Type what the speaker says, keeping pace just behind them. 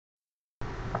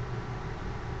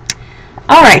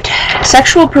Alright,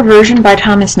 Sexual Perversion by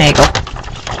Thomas Nagel.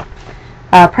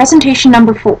 Presentation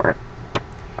number 4.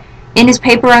 In his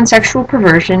paper on sexual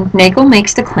perversion, Nagel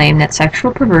makes the claim that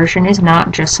sexual perversion is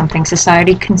not just something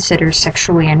society considers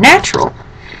sexually unnatural,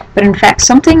 but in fact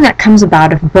something that comes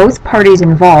about if both parties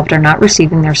involved are not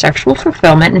receiving their sexual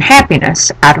fulfillment and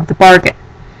happiness out of the bargain.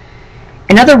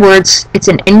 In other words, it's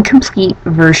an incomplete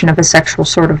version of a sexual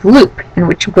sort of loop, in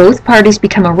which both parties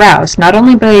become aroused not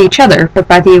only by each other, but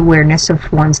by the awareness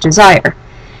of one's desire.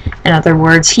 In other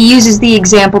words, he uses the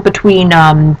example between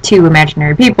two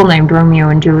imaginary people named Romeo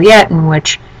and Juliet, in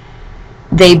which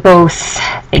they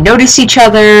notice each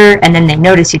other, and then they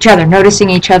notice each other noticing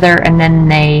each other, and then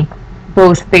they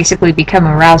both basically become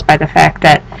aroused by the fact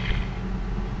that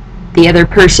the other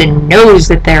person knows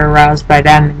that they're aroused by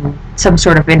them, in some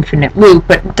sort of infinite loop.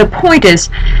 But the point is,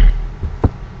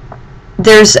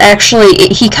 there's actually,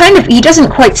 he doesn't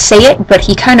quite say it, but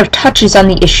he kind of touches on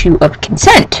the issue of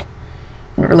consent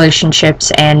in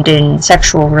relationships and in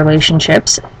sexual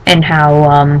relationships, and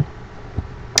how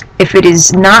if it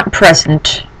is not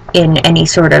present in any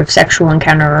sort of sexual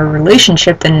encounter or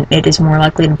relationship, then it is more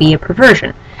likely to be a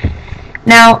perversion.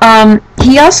 Now,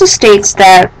 he also states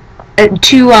that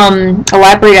to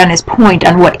elaborate on his point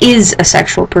on what is a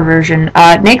sexual perversion,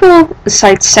 Nagel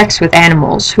cites sex with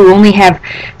animals who only have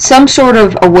some sort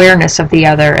of awareness of the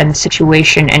other and the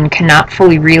situation and cannot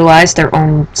fully realize their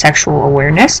own sexual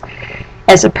awareness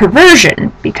as a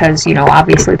perversion, because, you know,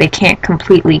 obviously they can't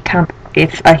completely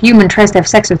if a human tries to have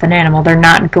sex with an animal, they're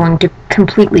not going to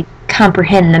completely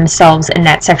comprehend themselves in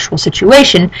that sexual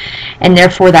situation, and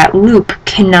therefore that loop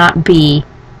cannot be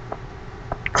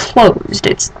closed.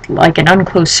 It's like an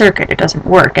unclosed circuit. It doesn't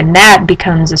work, and that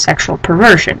becomes a sexual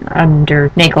perversion under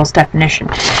Nagel's definition.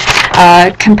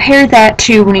 Compare that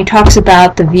to when he talks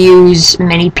about the views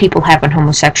many people have on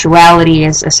homosexuality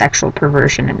as a sexual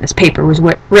perversion, and this paper was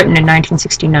written in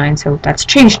 1969, so that's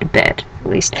changed a bit, at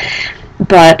least.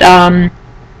 But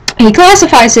he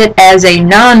classifies it as a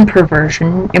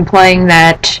non-perversion, implying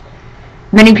that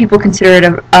many people consider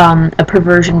it a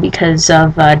perversion because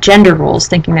of gender roles,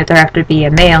 thinking that there have to be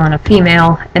a male and a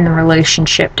female in the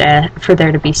relationship for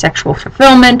there to be sexual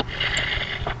fulfillment,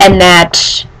 and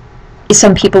that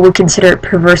some people would consider it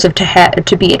perversive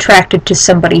to be attracted to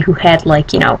somebody who had,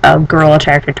 like, you know, a girl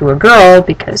attracted to a girl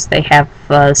because they have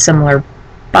a similar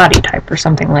body type or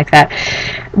something like that.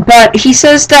 But he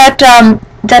says that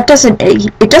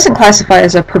it doesn't classify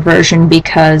as a perversion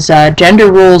because gender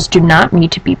roles do not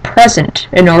need to be present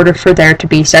in order for there to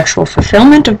be sexual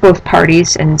fulfillment of both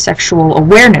parties and sexual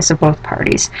awareness of both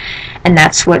parties, and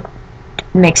that's what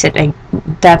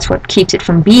keeps it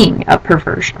from being a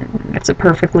perversion. It's a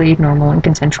perfectly normal and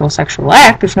consensual sexual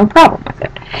act. There's no problem with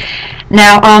it.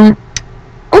 Now,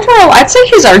 overall, I'd say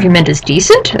his argument is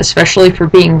decent, especially for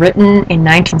being written in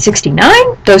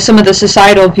 1969, though some of the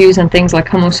societal views on things like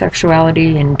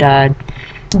homosexuality and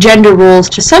gender roles,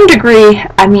 to some degree,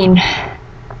 I mean,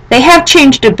 they have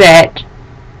changed a bit,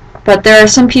 but there are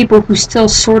some people who still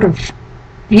sort of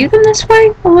view them this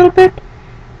way a little bit,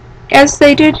 as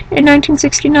they did in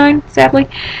 1969, sadly.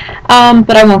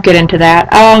 But I won't get into that.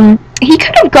 He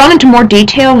could have gone into more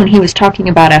detail when he was talking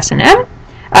about S&M.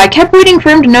 I kept waiting for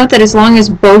him to note that as long as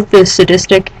both the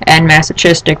sadistic and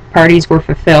masochistic parties were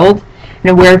fulfilled and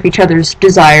aware of each other's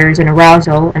desires and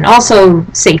arousal, and also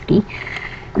safety,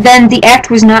 then the act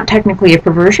was not technically a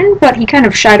perversion, but he kind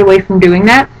of shied away from doing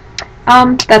that.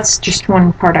 That's just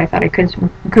one part I thought I could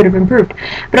have improved.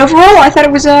 But overall, I thought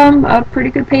it was a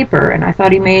pretty good paper, and I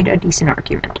thought he made a decent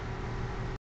argument.